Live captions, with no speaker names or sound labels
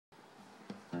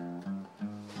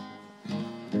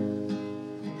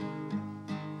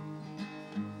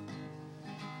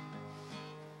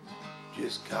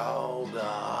Just called the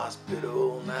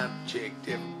hospital and I checked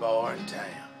every bar in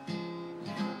town.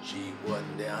 She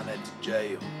wasn't down at the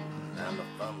jail. I'm a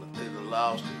fumbling through the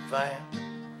lost and found.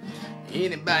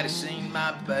 Anybody seen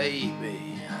my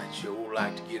baby? I'd sure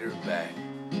like to get her back.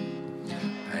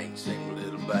 I ain't seen my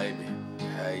little baby.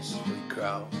 Hey, sweet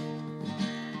cross,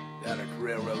 down at the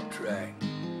railroad track.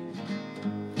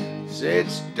 Said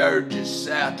Sturgis,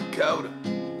 South Dakota,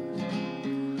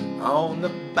 on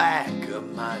the back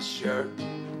of my shirt.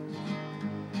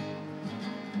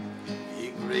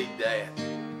 You can read that.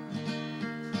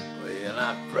 Well,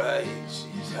 I pray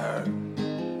she's hurt.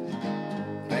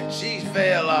 And she's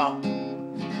fell off.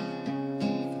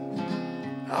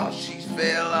 Oh, she's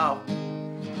fell off.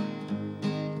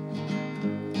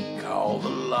 Call the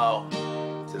law.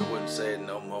 Said I wouldn't say it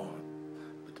no more,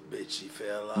 but the bitch, she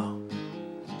fell off.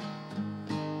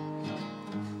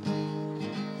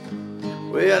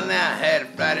 Well, now I had a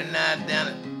Friday night down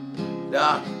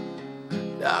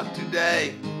at Dr.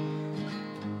 Day,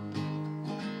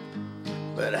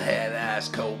 but I had ice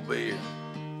cold beer,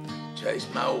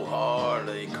 chased my old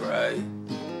Harley crazy.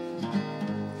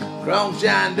 Chrome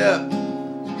shined up,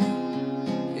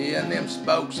 yeah, and them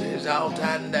spokes is all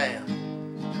tightened down.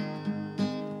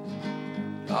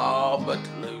 Oh, but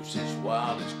the loosest,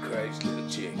 wildest, crazy little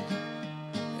chick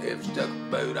ever stuck a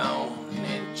boot on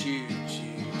in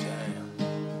choo-choo town.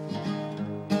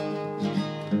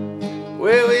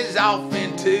 Well, it's off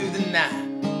into the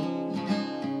night,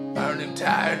 burning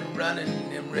tired and running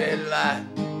them red lights.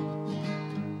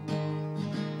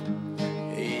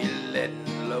 Hey, letting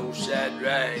the low side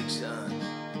drag, son.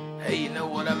 Hey, you know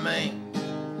what I mean?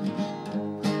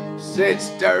 Said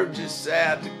Sturgis,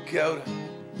 South Dakota,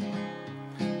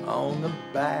 on the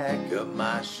back of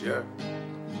my shirt.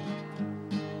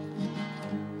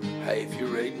 Hey, if you're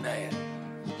reading that,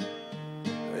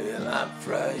 well, I'm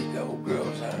afraid the old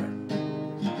girl's hurt.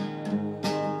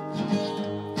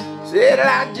 Said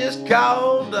I just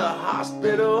called the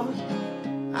hospital.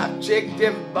 I've checked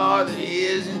every bar that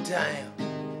is in town.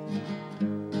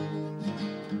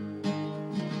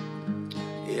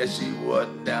 Yeah, she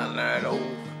wasn't down there at old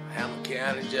Hamilton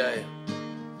County Jail.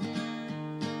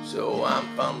 So I'm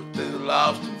fumbling through the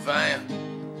lost and found.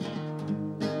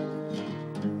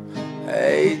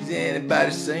 Hey, has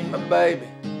anybody seen my baby?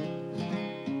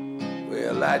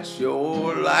 Well, I'd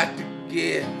sure like to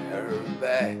get her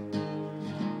back.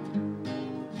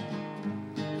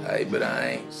 Hey, but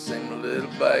I ain't seen my little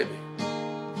baby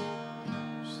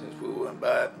since we went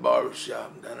by that barber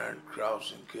shop down there in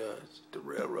Crossncuts at the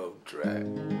railroad track.